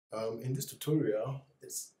In this tutorial,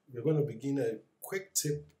 we're going to begin a quick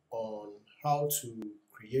tip on how to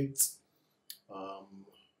create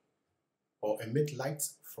or emit light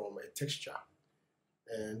from a texture.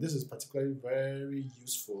 And this is particularly very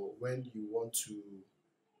useful when you want to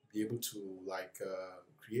be able to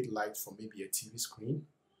create light from maybe a TV screen.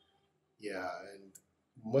 Yeah, and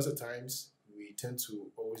most of the times we tend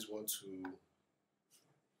to always want to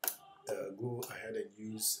go ahead and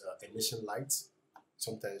use emission light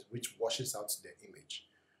sometimes, which washes out the image.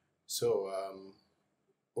 So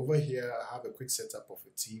over here I have a quick setup of a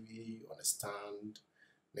TV on a stand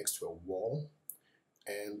next to a wall,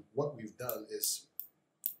 and what we've done is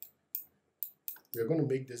we're going to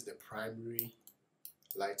make this the primary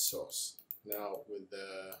light source. Now with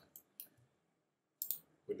the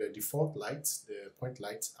default light, the point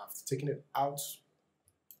light, I've taken it out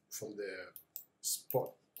from the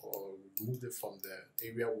spot or removed it from the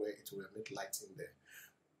area where it will emit light in there.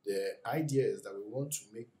 The idea is that we want to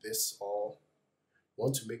make this, or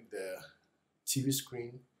want to make the TV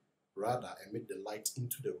screen rather emit the light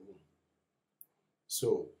into the room.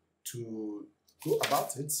 So to go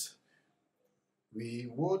about it, we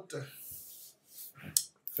would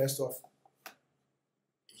first off,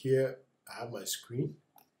 here I have my screen,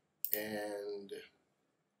 and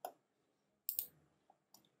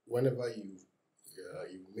whenever you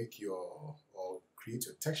make your or create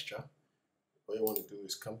your texture, what you want to do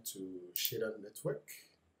is come to shader network,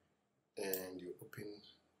 and you open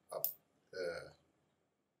up the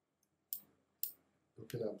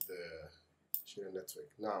shader network.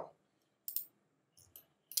 Now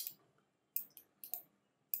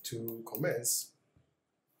to commence,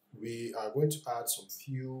 we are going to add some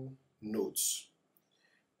few nodes,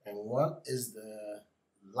 and one is the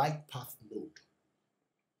light path node.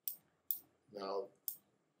 Now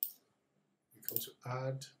we come to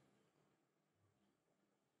add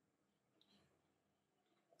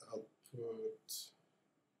output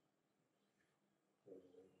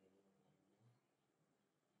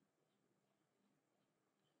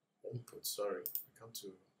input, sorry, we come to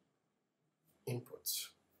input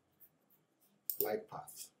light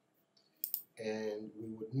path, and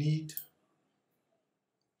we would need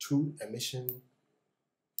two emission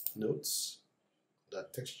nodes, the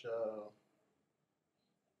texture,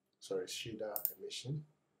 sorry, shader emission,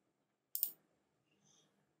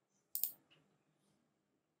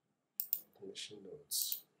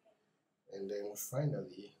 nodes, and then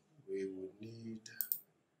finally we would need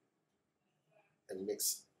a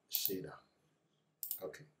mix shader.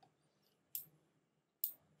 Okay,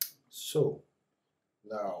 so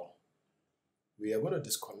now we are going to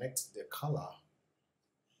disconnect the color,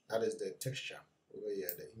 that is the texture over here,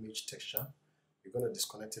 the image texture. We're going to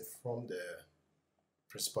disconnect it from the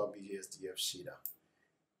principal BSDF shader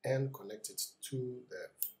and connect it to the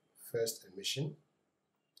first emission.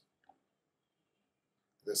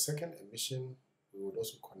 The second emission we would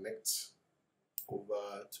also connect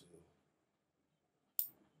over to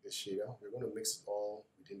the shader. We're going to mix it all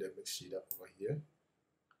within the mix shader over here.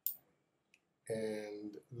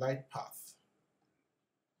 And light path,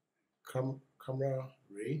 camera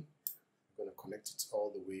ray, we're going to connect it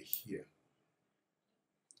all the way here.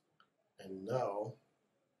 And now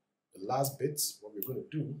the last bit, what we're going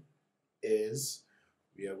to do is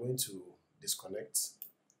we are going to disconnect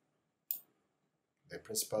the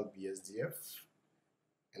principal BSDF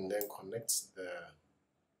and then connect the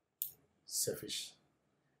surface,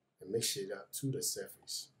 the mix shader, to the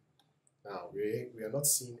surface. Now we are not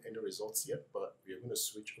seeing any results yet, but we are going to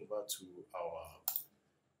switch over to our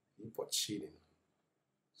viewport shading.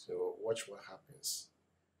 So watch what happens.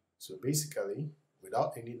 So basically,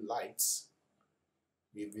 without any lights,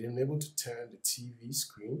 we've been able to turn the TV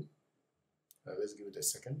screen. Let's give it a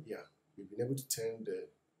second. Yeah, we've been able to turn the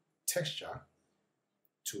texture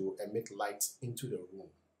to emit light into the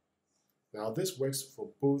room. Now this works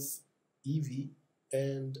for both EEVEE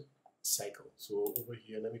and cycle. So over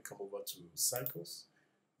here, let me come over to cycles,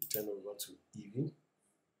 turn over to EEVEE.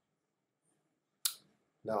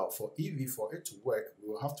 Now for EEVEE, for it to work, we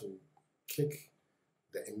will have to kick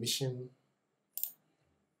the emission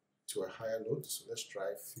to a higher node. So let's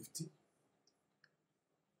try 50,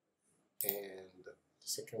 and the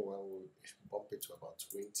second one will bump it to about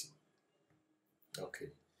 20.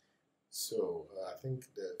 Okay, so I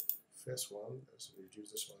think the first one, let's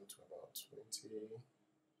reduce this one to about 20.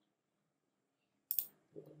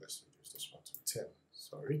 Let's reduce this one to 10,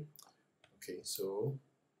 sorry. Okay, so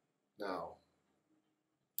now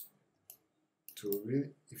to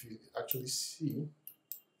really, if you actually see,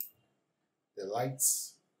 the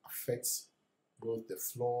lights affect both the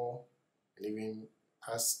floor and even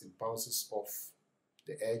as it bounces off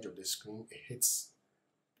the edge of the screen, it hits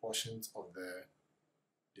portions of the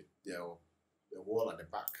wall at the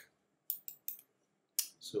back.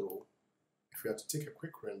 So if we have to take a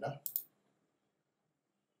quick render,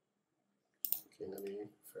 okay, let me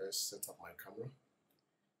first set up my camera.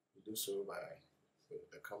 We do so by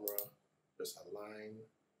the camera, just align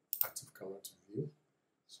active camera to view.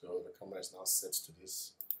 So the camera is now set to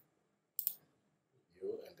this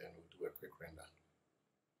view, and then we'll do a quick render.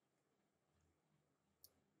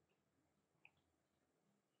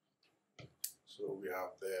 So we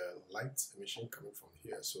have the light emission coming from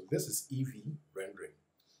here. So this is EEVEE rendering,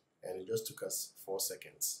 and it just took us 4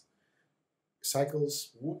 seconds.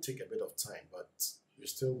 Cycles will take a bit of time, but you're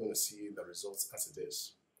still going to see the results as it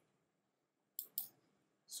is.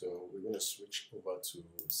 So we're going to switch over to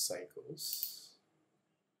cycles.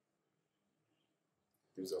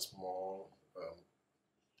 Gives us more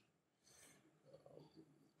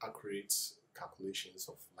accurate calculations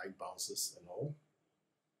of light bounces and all.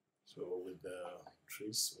 So with the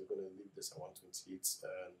trace, we're going to leave this at 128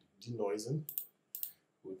 and denoising.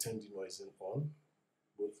 We'll turn denoising on,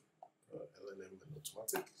 both LNM and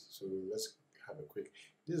automatic. So let's have a quick,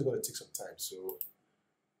 this is going to take some time. So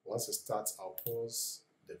once it starts, I'll pause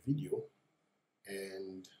the video,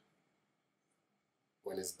 and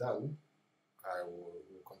when it's done, I will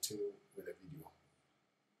continue with the video.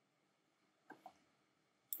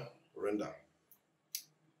 Render.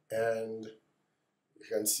 And you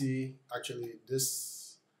can see actually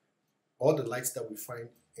this, all the lights that we find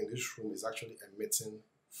in this room is actually emitting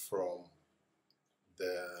from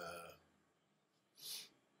the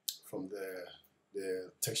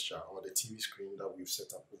texture or the TV screen that we've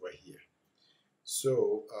set up over here.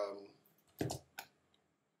 So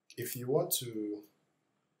if you want to,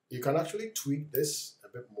 you can actually tweak this a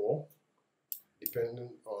bit more depending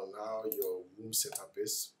on how your room setup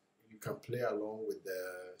is. You can play along with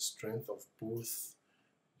the strength of both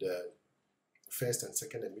the first and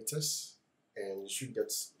second emitters, and you should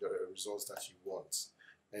get the results that you want.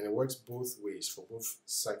 And it works both ways for both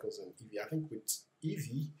cycles and EEVEE. I think with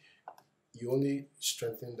EEVEE, you only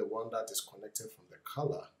strengthen the one that is connected from the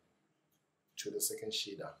color to the second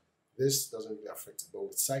shader. This doesn't really affect it, but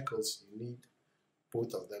with cycles, you need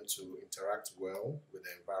both of them to interact well with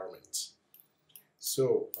the environment.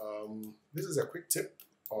 So this is a quick tip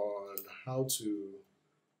on how to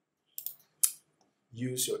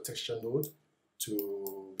use your texture node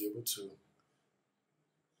to be able to,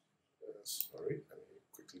 sorry, let me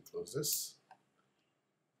quickly close this,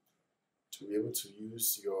 to be able to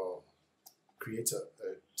use your, create a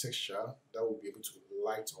texture that will be able to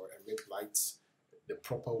light or emit light the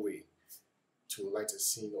proper way to light a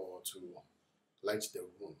scene or to light the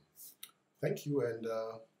room. Thank you, and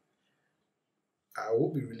I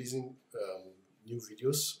will be releasing new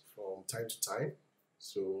videos from time to time.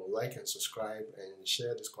 So like and subscribe and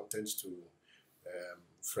share this content to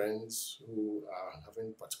friends who are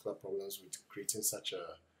having particular problems with creating such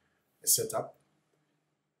a setup.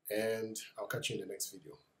 And I'll catch you in the next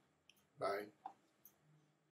video. Bye.